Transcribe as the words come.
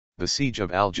The Siege of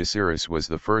Algeciras was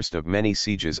the first of many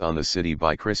sieges on the city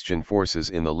by Christian forces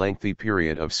in the lengthy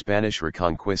period of Spanish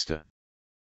Reconquista.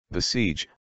 The siege,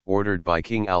 ordered by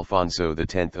King Alfonso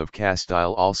X of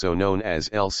Castile, also known as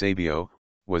El Sabio,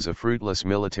 was a fruitless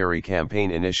military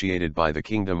campaign initiated by the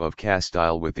Kingdom of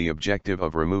Castile with the objective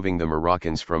of removing the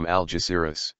Moroccans from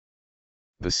Algeciras.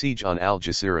 The siege on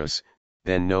Algeciras,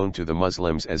 then known to the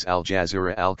Muslims as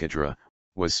Al-Jazira Al-Khadra,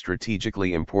 was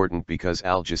strategically important because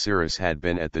Algeciras had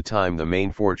been at the time the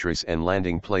main fortress and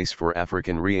landing place for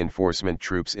African reinforcement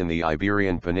troops in the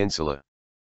Iberian Peninsula.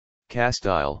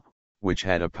 Castile, which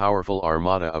had a powerful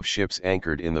armada of ships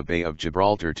anchored in the Bay of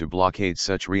Gibraltar to blockade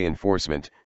such reinforcement,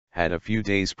 had a few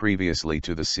days previously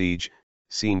to the siege,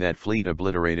 seen that fleet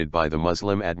obliterated by the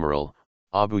Muslim admiral,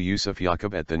 Abu Yusuf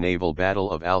Yaqub at the Naval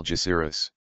Battle of Algeciras.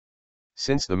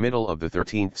 Since the middle of the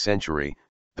 13th century,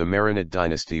 the Marinid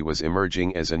dynasty was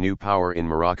emerging as a new power in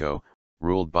Morocco,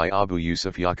 ruled by Abu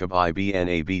Yusuf Yaqub ibn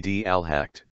Abd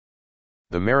al-Haqt.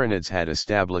 The Marinids had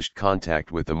established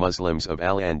contact with the Muslims of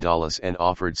Al-Andalus and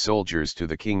offered soldiers to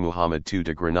the King Muhammad II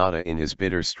de Granada in his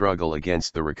bitter struggle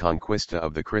against the Reconquista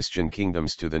of the Christian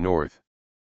kingdoms to the north.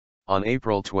 On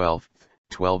April 12,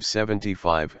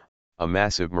 1275, a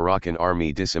massive Moroccan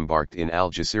army disembarked in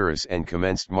Algeciras and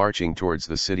commenced marching towards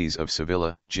the cities of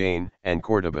Seville, Jaén, and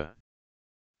Córdoba.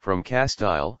 From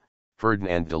Castile,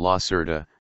 Ferdinand de la Cerda,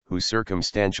 who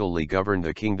circumstantially governed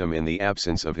the kingdom in the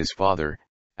absence of his father,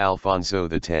 Alfonso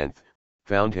X,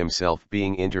 found himself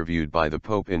being interviewed by the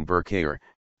Pope in Bercaire,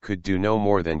 could do no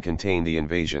more than contain the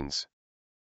invasions.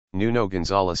 Nuno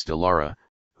González de Lara,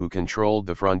 who controlled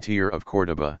the frontier of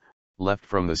Córdoba, left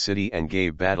from the city and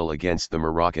gave battle against the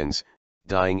Moroccans,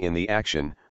 dying in the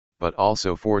action, but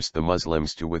also forced the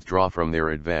Muslims to withdraw from their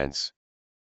advance.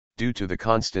 Due to the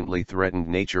constantly threatened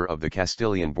nature of the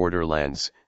Castilian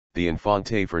borderlands, the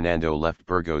Infante Fernando left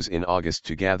Burgos in August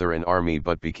to gather an army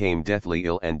but became deathly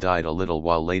ill and died a little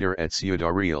while later at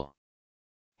Ciudad Real.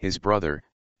 His brother,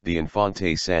 the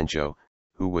Infante Sancho,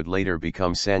 who would later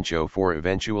become Sancho IV,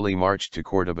 eventually marched to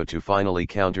Córdoba to finally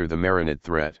counter the Marinid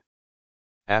threat.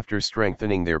 After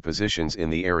strengthening their positions in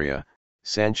the area,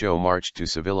 Sancho marched to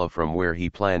Seville from where he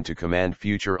planned to command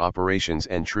future operations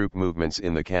and troop movements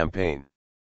in the campaign.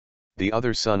 The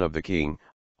other son of the king,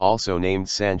 also named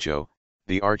Sancho,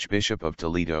 the Archbishop of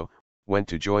Toledo, went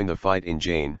to join the fight in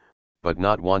Jaén, but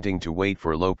not wanting to wait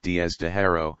for Lope Díaz de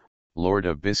Haro, Lord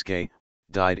of Biscay,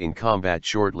 died in combat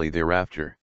shortly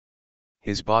thereafter.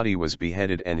 His body was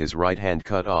beheaded and his right hand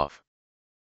cut off.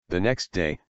 The next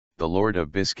day, the Lord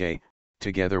of Biscay,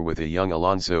 together with a young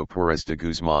Alonso Pérez de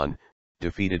Guzmán,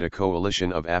 defeated a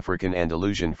coalition of African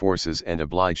Andalusian forces and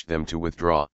obliged them to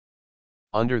withdraw.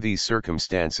 Under these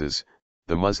circumstances,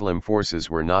 the Muslim forces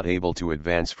were not able to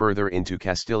advance further into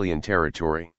Castilian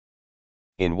territory.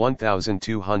 In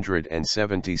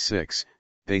 1276,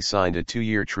 they signed a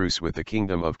 2-year truce with the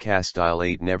Kingdom of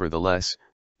Castile. Nevertheless,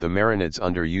 the Marinids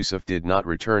under Yusuf did not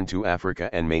return to Africa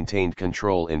and maintained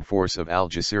control in force of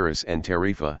Algeciras and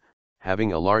Tarifa,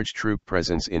 having a large troop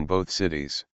presence in both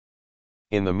cities.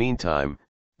 In the meantime,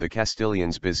 the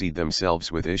Castilians busied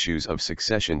themselves with issues of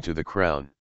succession to the crown.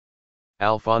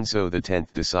 Alfonso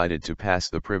X decided to pass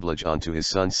the privilege on to his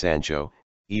son Sancho,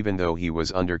 even though he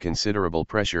was under considerable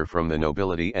pressure from the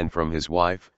nobility and from his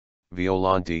wife,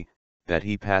 Violante, that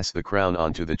he pass the crown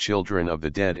on to the children of the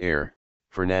dead heir,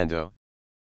 Fernando.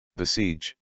 The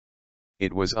siege.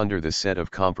 It was under the set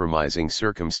of compromising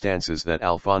circumstances that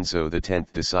Alfonso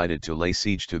X decided to lay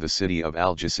siege to the city of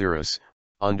Algeciras,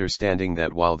 understanding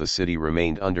that while the city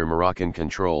remained under Moroccan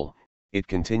control, it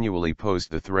continually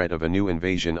posed the threat of a new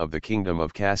invasion of the Kingdom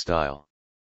of Castile.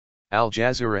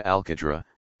 Al-Jazira Al-Khadra,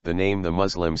 the name the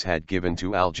Muslims had given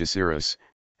to Algeciras,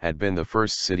 had been the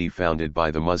first city founded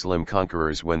by the Muslim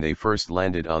conquerors when they first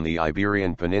landed on the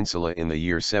Iberian Peninsula in the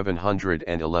year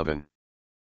 711.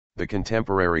 The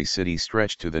contemporary city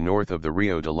stretched to the north of the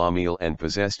Rio de la Mille and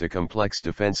possessed a complex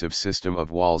defensive system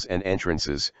of walls and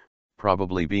entrances,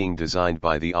 probably being designed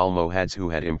by the Almohads who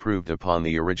had improved upon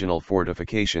the original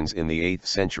fortifications in the 8th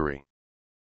century.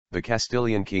 The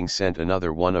Castilian king sent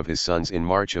another one of his sons in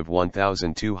March of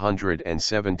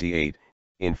 1278,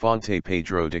 Infante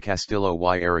Pedro de Castillo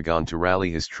y Aragon, to rally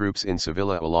his troops in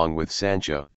Seville along with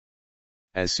Sancho.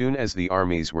 As soon as the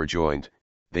armies were joined,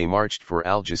 they marched for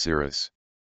Algeciras.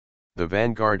 The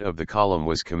vanguard of the column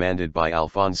was commanded by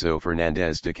Alfonso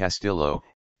Fernández de Castillo,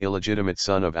 illegitimate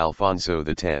son of Alfonso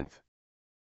X.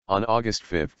 On August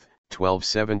 5,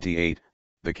 1278,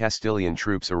 the Castilian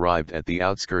troops arrived at the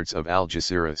outskirts of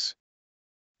Algeciras.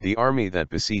 The army that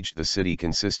besieged the city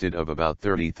consisted of about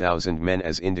 30,000 men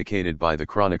as indicated by the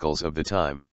chronicles of the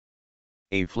time.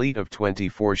 A fleet of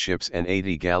 24 ships and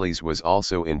 80 galleys was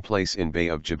also in place in Bay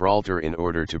of Gibraltar in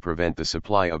order to prevent the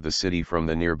supply of the city from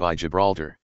the nearby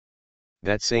Gibraltar.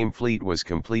 That same fleet was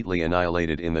completely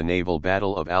annihilated in the Naval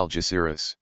Battle of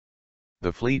Algeciras.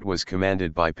 The fleet was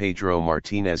commanded by Pedro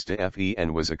Martinez de Fe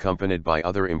and was accompanied by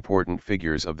other important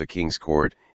figures of the king's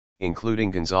court,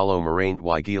 including Gonzalo Morante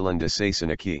y Guilan de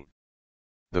Sassanaki.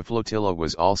 The flotilla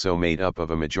was also made up of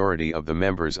a majority of the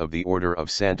members of the Order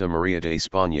of Santa Maria de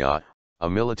España, a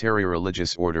military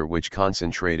religious order which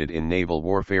concentrated in naval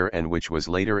warfare and which was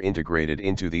later integrated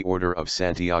into the Order of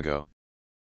Santiago.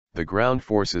 The ground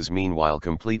forces meanwhile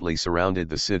completely surrounded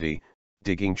the city,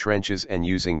 digging trenches and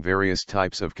using various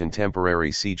types of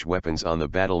contemporary siege weapons on the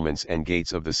battlements and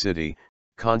gates of the city,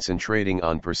 concentrating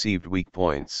on perceived weak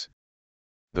points.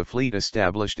 The fleet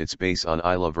established its base on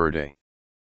Isla Verde.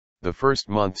 The first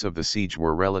months of the siege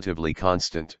were relatively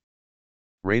constant.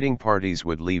 Raiding parties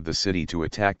would leave the city to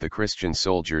attack the Christian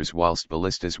soldiers whilst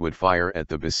ballistas would fire at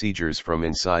the besiegers from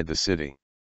inside the city.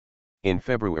 In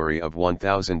February of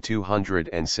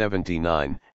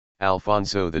 1279,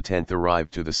 Alfonso X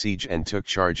arrived to the siege and took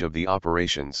charge of the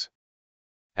operations.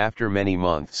 After many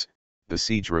months, the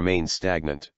siege remained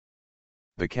stagnant.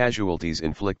 The casualties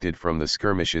inflicted from the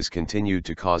skirmishes continued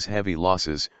to cause heavy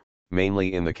losses,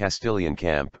 mainly in the Castilian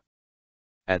camp.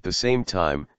 At the same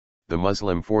time, the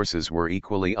Muslim forces were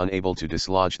equally unable to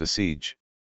dislodge the siege.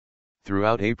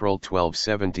 Throughout April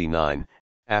 1279,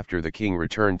 after the king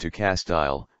returned to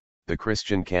Castile, the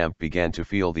Christian camp began to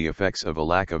feel the effects of a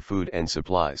lack of food and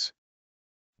supplies.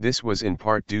 This was in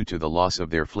part due to the loss of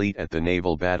their fleet at the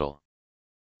naval battle.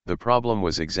 The problem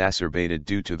was exacerbated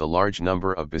due to the large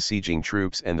number of besieging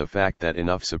troops and the fact that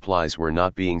enough supplies were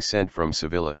not being sent from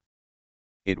Seville.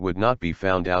 It would not be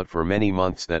found out for many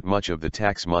months that much of the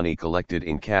tax money collected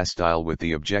in Castile with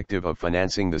the objective of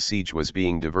financing the siege was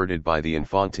being diverted by the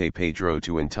Infante Pedro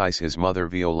to entice his mother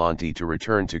Violante to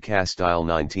return to Castile.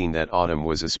 That autumn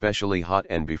was especially hot,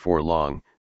 and before long,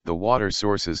 the water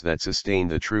sources that sustained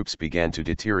the troops began to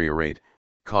deteriorate,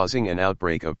 causing an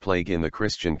outbreak of plague in the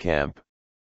Christian camp.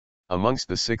 Amongst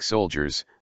the sick soldiers,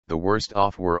 the worst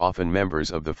off were often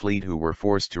members of the fleet who were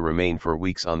forced to remain for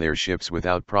weeks on their ships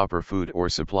without proper food or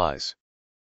supplies.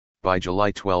 By July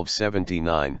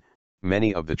 1279,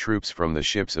 many of the troops from the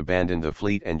ships abandoned the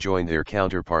fleet and joined their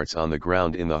counterparts on the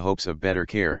ground in the hopes of better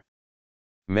care.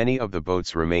 Many of the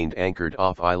boats remained anchored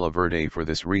off Isla Verde for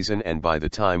this reason, and by the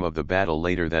time of the battle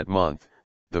later that month,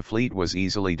 the fleet was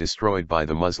easily destroyed by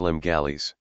the Muslim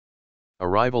galleys.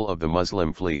 Arrival of the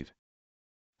Muslim fleet.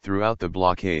 Throughout the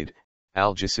blockade,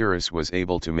 Algeciras was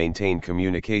able to maintain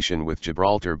communication with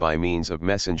Gibraltar by means of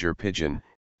messenger pigeon,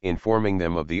 informing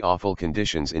them of the awful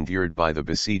conditions endured by the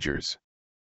besiegers.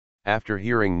 After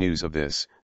hearing news of this,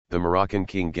 the Moroccan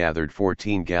king gathered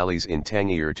 14 galleys in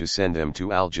Tangier to send them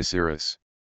to Algeciras.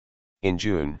 In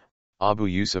June, Abu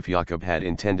Yusuf Yaqub had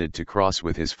intended to cross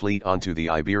with his fleet onto the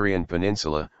Iberian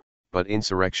Peninsula, but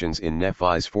insurrections in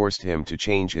Nefis forced him to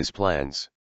change his plans.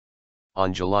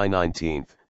 On July 19,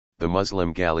 the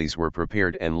Muslim galleys were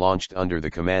prepared and launched under the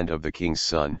command of the king's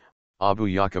son, Abu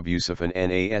Yaqub Yusuf and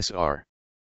Nasr.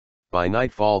 By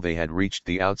nightfall they had reached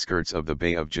the outskirts of the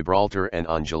Bay of Gibraltar, and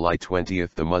on July 20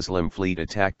 the Muslim fleet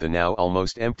attacked the now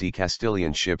almost empty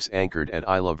Castilian ships anchored at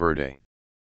Isla Verde.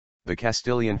 The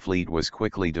Castilian fleet was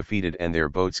quickly defeated and their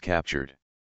boats captured.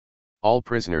 All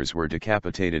prisoners were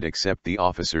decapitated except the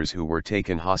officers who were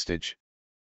taken hostage.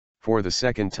 For the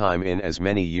second time in as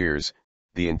many years,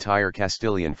 the entire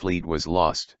Castilian fleet was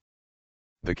lost.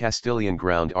 The Castilian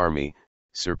ground army,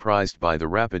 surprised by the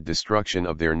rapid destruction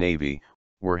of their navy,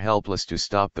 were helpless to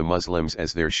stop the Muslims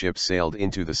as their ships sailed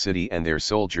into the city and their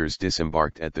soldiers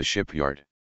disembarked at the shipyard.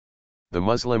 The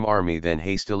Muslim army then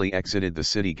hastily exited the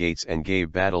city gates and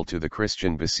gave battle to the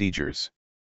Christian besiegers.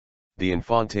 The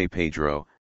Infante Pedro,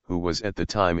 who was at the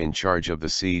time in charge of the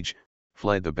siege,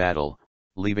 fled the battle,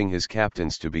 leaving his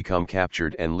captains to become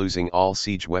captured and losing all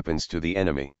siege weapons to the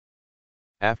enemy.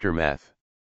 Aftermath.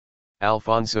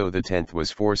 Alfonso X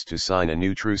was forced to sign a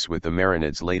new truce with the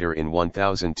Marinids later in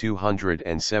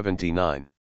 1279.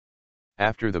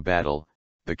 After the battle,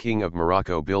 the King of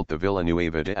Morocco built the Villa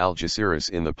Nueva de Algeciras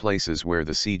in the places where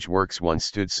the siege works once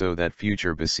stood so that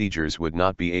future besiegers would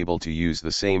not be able to use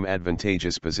the same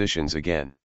advantageous positions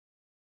again.